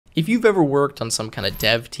If you've ever worked on some kind of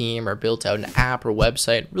dev team or built out an app or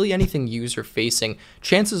website, really anything user facing,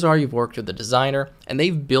 chances are you've worked with a designer and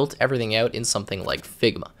they've built everything out in something like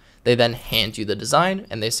Figma. They then hand you the design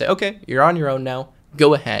and they say, okay, you're on your own now,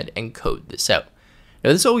 go ahead and code this out.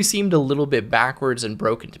 Now this always seemed a little bit backwards and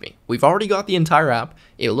broken to me. We've already got the entire app,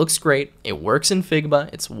 it looks great, it works in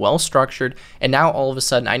Figma, it's well structured, and now all of a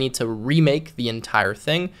sudden I need to remake the entire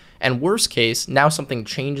thing, and worst case, now something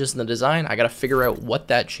changes in the design, I gotta figure out what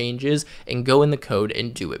that change is and go in the code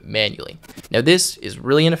and do it manually. Now this is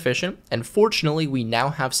really inefficient, and fortunately we now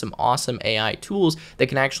have some awesome AI tools that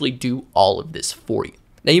can actually do all of this for you.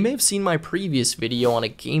 Now you may have seen my previous video on a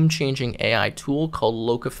game-changing AI tool called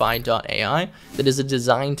Locofy.ai that is a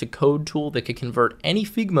design to code tool that could convert any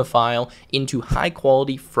Figma file into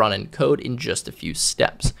high-quality front-end code in just a few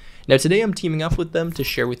steps. Now today I'm teaming up with them to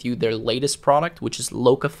share with you their latest product, which is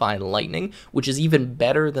Locofy Lightning, which is even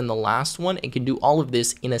better than the last one and can do all of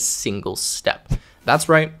this in a single step. That's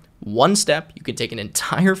right. One step, you can take an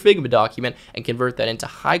entire Figma document and convert that into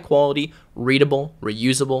high quality, readable,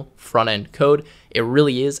 reusable front-end code. It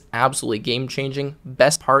really is absolutely game-changing.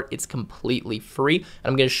 Best part, it's completely free. And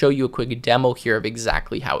I'm going to show you a quick demo here of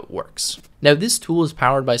exactly how it works. Now this tool is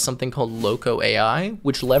powered by something called Locofy AI,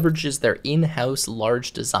 which leverages their in-house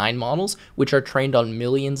large design models, which are trained on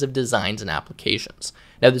millions of designs and applications.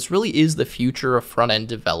 Now this really is the future of front-end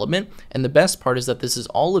development, and the best part is that this is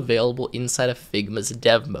all available inside of Figma's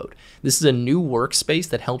dev mode. This is a new workspace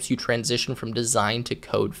that helps you transition from design to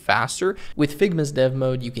code faster. With Figma's dev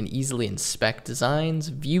mode, you can easily inspect designs,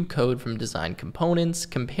 view code from design components,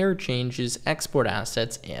 compare changes, export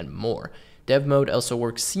assets, and more. Dev mode also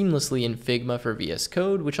works seamlessly in Figma for VS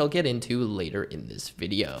Code, which I'll get into later in this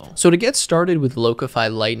video. So to get started with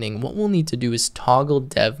Locofy Lightning, what we'll need to do is toggle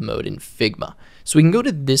dev mode in Figma. So we can go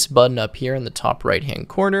to this button up here in the top right hand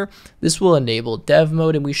corner. This will enable dev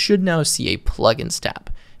mode and we should now see a plugins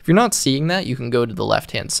tab. If you're not seeing that, you can go to the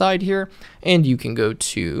left hand side here and you can go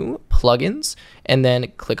to plugins and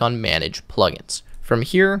then click on manage plugins. From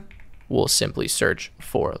here, we'll simply search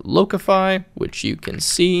for Locofy, which you can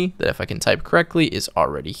see that if I can type correctly is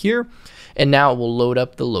already here. And now we'll load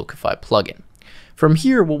up the Locofy plugin. From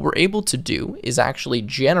here, what we're able to do is actually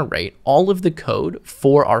generate all of the code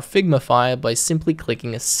for our Figma file by simply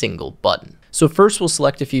clicking a single button. So first we'll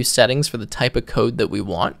select a few settings for the type of code that we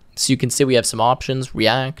want. So you can see we have some options: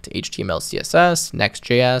 React, HTML, CSS,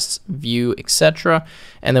 Next.js, Vue, etc.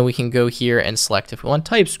 And then we can go here and select if we want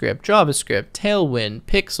TypeScript, JavaScript, Tailwind,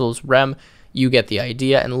 Pixels, Rem. You get the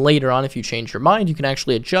idea, and later on if you change your mind you can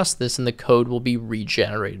actually adjust this and the code will be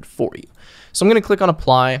regenerated for you. So I'm going to click on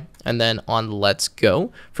apply and then on let's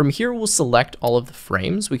go. From here we'll select all of the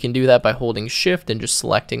frames. We can do that by holding shift and just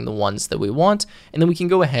selecting the ones that we want, and then we can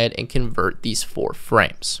go ahead and convert these 4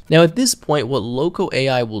 frames. Now at this point what Locofy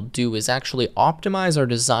AI will do is actually optimize our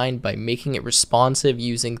design by making it responsive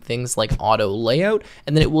using things like auto layout,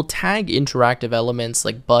 and then it will tag interactive elements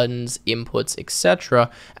like buttons, inputs,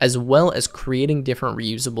 etc., as well as creating different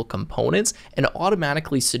reusable components and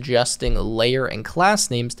automatically suggesting layer and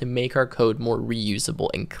class names to make our code more reusable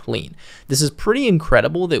and clean. This is pretty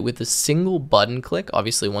incredible that with a single button click,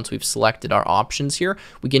 obviously once we've selected our options here,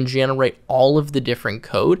 we can generate all of the different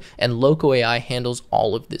code, and Locofy AI handles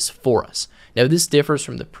all of this for us. Now this differs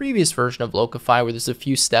from the previous version of Locofy where there's a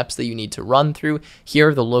few steps that you need to run through.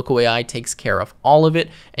 Here the Locofy AI takes care of all of it,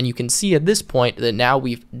 and you can see at this point that now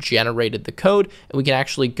we've generated the code and we can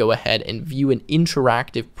actually go ahead and view an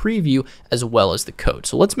interactive preview as well as the code.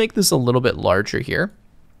 So let's make this a little bit larger here.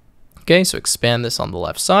 Okay, so expand this on the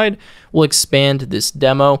left side. We'll expand this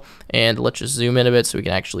demo and let's just zoom in a bit so we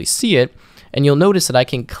can actually see it. And you'll notice that I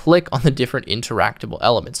can click on the different interactable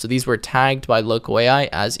elements. So these were tagged by Locofy AI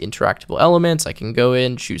as interactable elements. I can go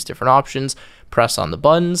in, choose different options, press on the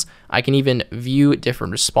buttons. I can even view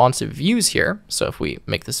different responsive views here. So if we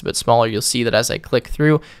make this a bit smaller, you'll see that as I click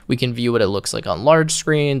through, we can view what it looks like on large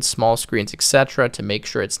screens, small screens, etc. to make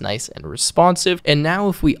sure it's nice and responsive. And now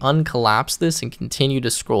if we uncollapse this and continue to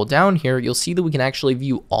scroll down here, you'll see that we can actually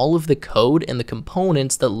view all of the code and the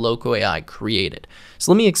components that Locofy AI created.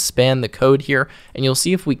 So let me expand the code here, and you'll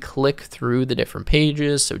see if we click through the different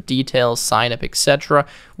pages, so details, sign up, etc.,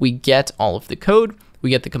 we get all of the code. We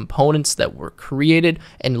get the components that were created,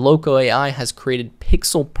 and Locofy AI has created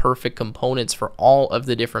pixel perfect components for all of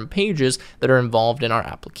the different pages that are involved in our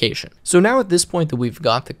application. So now at this point that we've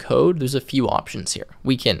got the code, there's a few options here.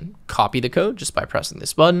 We can copy the code just by pressing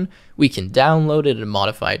this button. We can download it and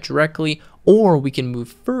modify it directly, or we can move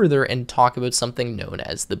further and talk about something known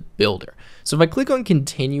as the builder. So if I click on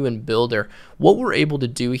continue in builder, what we're able to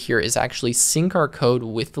do here is actually sync our code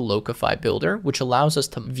with the Locofy Builder, which allows us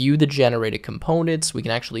to view the generated components. We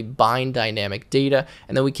can actually bind dynamic data,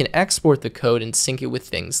 and then we can export the code and sync it with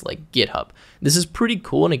things like GitHub. This is pretty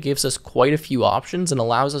cool, and it gives us quite a few options and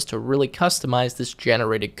allows us to really customize this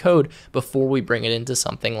generated code before we bring it into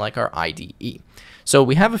something like our IDE. So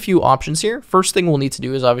we have a few options here. First thing we'll need to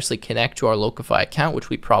do is obviously connect to our Locofy account,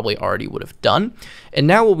 which we probably already would have done. And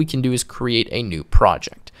now what we can do is create a new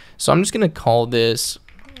project. So I'm just going to call this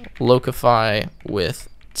Locofy with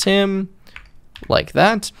Tim, like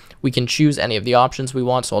that. We can choose any of the options we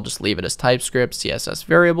want, so I'll just leave it as TypeScript, CSS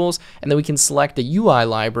variables, and then we can select a UI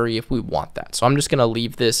library if we want that. So I'm just going to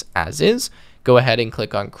leave this as is. Go ahead and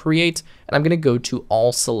click on create, and I'm going to go to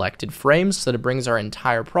all selected frames so that it brings our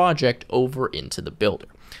entire project over into the builder.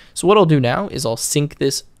 So what I'll do now is I'll sync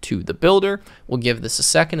this to the builder. We'll give this a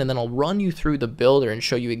second, and then I'll run you through the builder and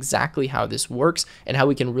show you exactly how this works and how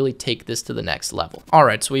we can really take this to the next level. All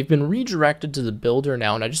right, so we've been redirected to the builder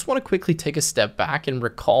now, and I just want to quickly take a step back and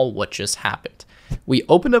recall what just happened. We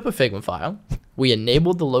opened up a Figma file, we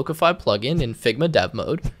enabled the Locofy plugin in Figma dev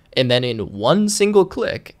mode, and then in one single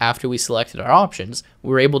click, after we selected our options, we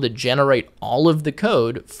were able to generate all of the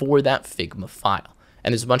code for that Figma file.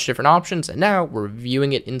 And there's a bunch of different options, and now we're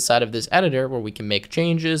viewing it inside of this editor where we can make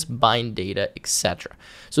changes, bind data, etc.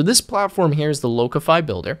 So this platform here is the Locofy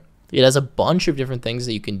Builder. It has a bunch of different things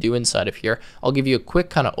that you can do inside of here. I'll give you a quick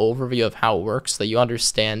kind of overview of how it works so that you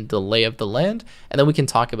understand the lay of the land, and then we can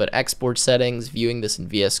talk about export settings, viewing this in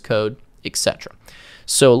VS Code, etc.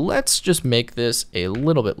 So let's just make this a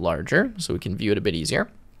little bit larger so we can view it a bit easier.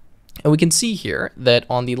 And we can see here that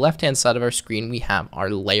on the left-hand side of our screen, we have our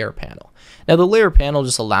layer panel. Now the layer panel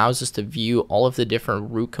just allows us to view all of the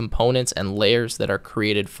different root components and layers that are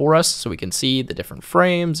created for us. So we can see the different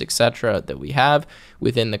frames, etc. that we have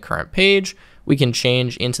within the current page. We can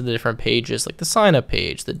change into the different pages like the sign up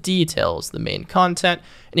page, the details, the main content.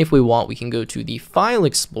 And if we want, we can go to the file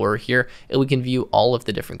explorer here and we can view all of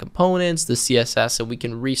the different components, the CSS, and we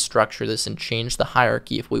can restructure this and change the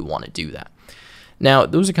hierarchy if we want to do that. Now,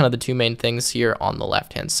 those are kind of the two main things here on the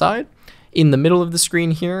left-hand side. In the middle of the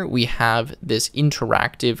screen here, we have this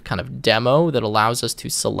interactive kind of demo that allows us to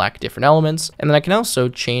select different elements. And then I can also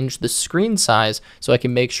change the screen size so I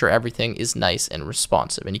can make sure everything is nice and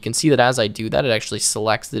responsive. And you can see that as I do that, it actually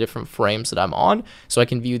selects the different frames that I'm on, so I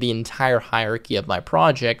can view the entire hierarchy of my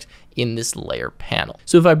project in this layer panel.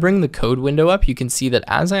 So if I bring the code window up, you can see that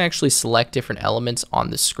as I actually select different elements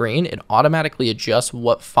on the screen, it automatically adjusts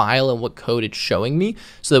what file and what code it's showing me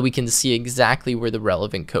so that we can see exactly where the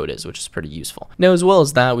relevant code is, which is pretty useful. Now, as well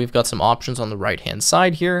as that, we've got some options on the right-hand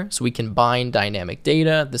side here. So we can bind dynamic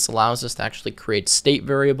data. This allows us to actually create state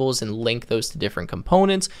variables and link those to different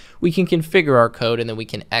components. We can configure our code, and then we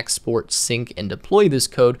can export, sync, and deploy this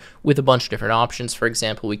code with a bunch of different options. For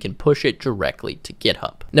example, we can push it directly to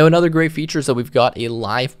GitHub. Now, another great feature is that we've got a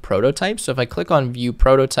live prototype. So if I click on view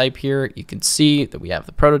prototype here, you can see that we have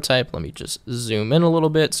the prototype. Let me just zoom in a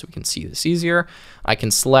little bit so we can see this easier. I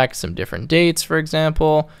can select some different dates, for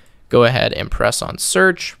example, go ahead and press on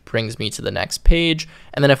search, brings me to the next page.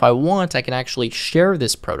 And then if I want, I can actually share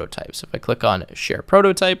this prototype. So if I click on share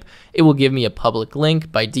prototype, it will give me a public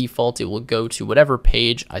link. By default, it will go to whatever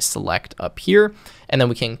page I select up here. And then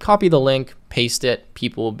we can copy the link, paste it.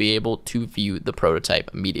 People will be able to view the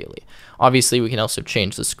prototype immediately. Obviously, we can also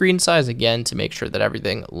change the screen size again to make sure that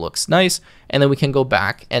everything looks nice. And then we can go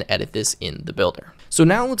back and edit this in the builder. So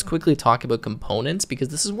now let's quickly talk about components, because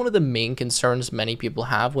this is one of the main concerns many people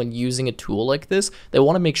have when using a tool like this. They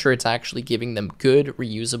want to make sure it's actually giving them good,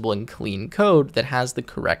 reusable, and clean code that has the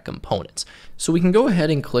correct components. So we can go ahead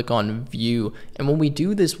and click on view, and when we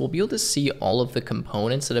do this, we'll be able to see all of the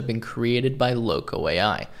components that have been created by Loco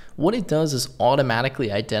AI. What it does is automatically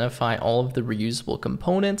identify all of the reusable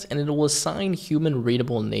components, and it will assign human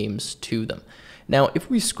readable names to them. Now, if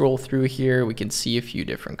we scroll through here, we can see a few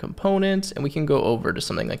different components, and we can go over to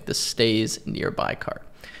something like the stays nearby card.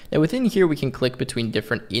 Now within here, we can click between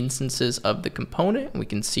different instances of the component, and we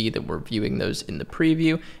can see that we're viewing those in the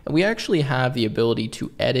preview, and we actually have the ability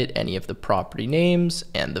to edit any of the property names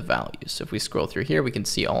and the values. So if we scroll through here, we can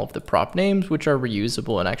see all of the prop names, which are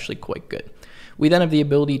reusable and actually quite good. We then have the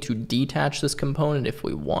ability to detach this component if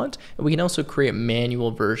we want, and we can also create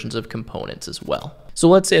manual versions of components as well. So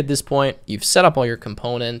let's say at this point, you've set up all your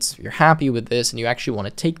components, you're happy with this, and you actually want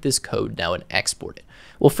to take this code now and export it.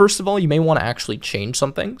 Well, first of all, you may want to actually change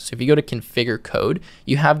something. So if you go to configure code,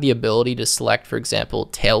 you have the ability to select, for example,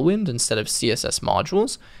 Tailwind instead of CSS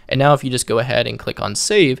modules. And now if you just go ahead and click on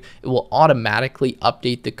save, it will automatically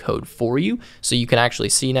update the code for you. So you can actually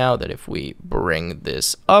see now that if we bring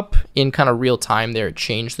this up in kind of real time there, it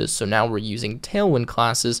changed this. So now we're using Tailwind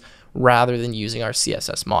classes rather than using our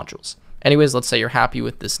CSS modules. Anyways, let's say you're happy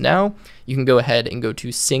with this now. You can go ahead and go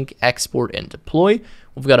to sync, export, and deploy.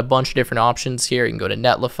 We've got a bunch of different options here. You can go to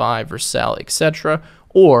Netlify, Vercel, etc.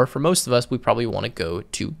 Or for most of us, we probably want to go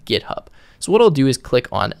to GitHub. So what I'll do is click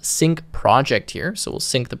on sync project here. So we'll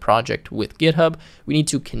sync the project with GitHub. We need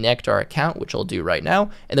to connect our account, which I'll do right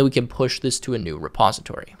now, and then we can push this to a new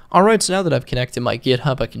repository. All right, so now that I've connected my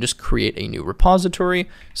GitHub, I can just create a new repository.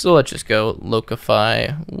 So let's just go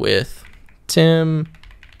Locofy with Tim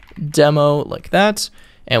demo like that,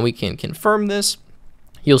 and we can confirm this.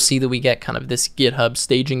 You'll see that we get kind of this GitHub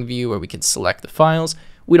staging view where we can select the files.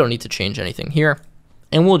 We don't need to change anything here,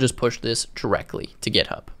 and we'll just push this directly to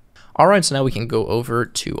GitHub. All right, so now we can go over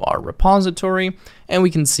to our repository, and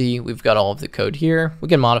we can see we've got all of the code here. We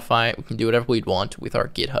can modify it. We can do whatever we'd want with our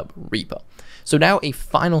GitHub repo. So now a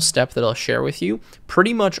final step that I'll share with you,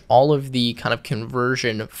 pretty much all of the kind of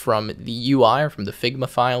conversion from the UI or from the Figma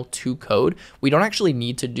file to code, we don't actually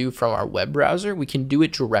need to do from our web browser. We can do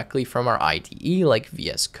it directly from our IDE like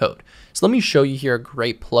VS Code. So let me show you here a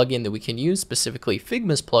great plugin that we can use, specifically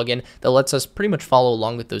Figma's plugin, that lets us pretty much follow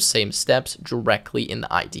along with those same steps directly in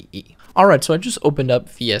the IDE. All right, so I just opened up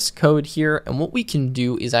VS Code here, and what we can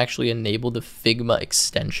do is actually enable the Figma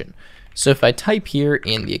extension. So if I type here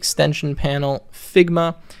in the extension panel,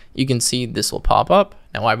 Figma, you can see this will pop up.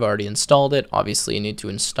 Now I've already installed it. Obviously you need to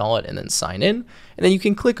install it and then sign in. And then you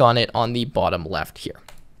can click on it on the bottom left here.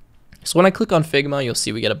 So when I click on Figma, you'll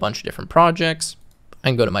see we get a bunch of different projects. I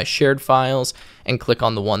can go to my shared files and click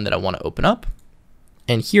on the one that I want to open up.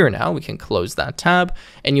 And here now we can close that tab,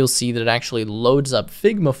 and you'll see that it actually loads up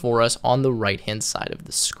Figma for us on the right-hand side of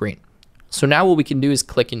the screen. So now what we can do is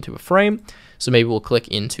click into a frame. So maybe we'll click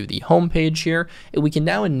into the home page here, and we can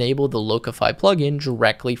now enable the Locofy plugin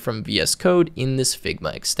directly from VS Code in this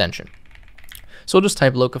Figma extension. So we'll just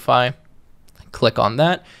type Locofy, click on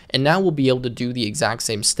that, and now we'll be able to do the exact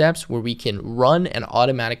same steps where we can run and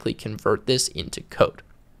automatically convert this into code.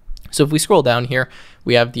 So if we scroll down here,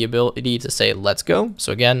 we have the ability to say, let's go.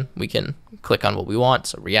 So again, we can click on what we want.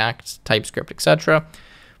 So React, TypeScript, etc.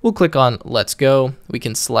 We'll click on let's go. We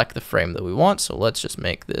can select the frame that we want. So let's just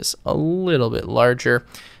make this a little bit larger.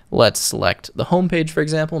 Let's select the home page, for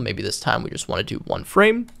example. Maybe this time we just want to do one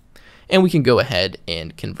frame, and we can go ahead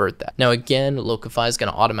and convert that. Now again, Locofy is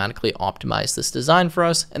going to automatically optimize this design for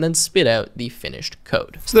us and then spit out the finished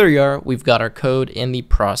code. So there you are. We've got our code and the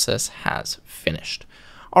process has finished.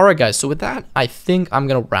 All right, guys, so with that, I think I'm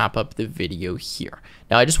going to wrap up the video here.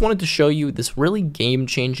 Now, I just wanted to show you this really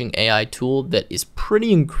game-changing AI tool that is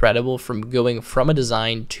pretty incredible from going from a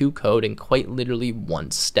design to code in quite literally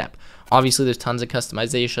one step. Obviously, there's tons of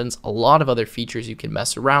customizations, a lot of other features you can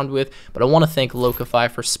mess around with, but I want to thank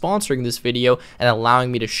Locofy for sponsoring this video and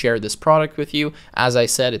allowing me to share this product with you. As I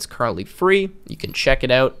said, it's currently free. You can check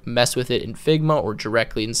it out, mess with it in Figma or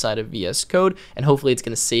directly inside of VS Code, and hopefully it's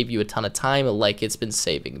going to save you a ton of time like it's been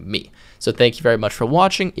saving me. So thank you very much for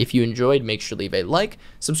watching. If you enjoyed, make sure to leave a like,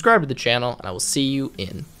 subscribe to the channel, and I will see you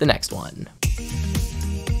in the next one.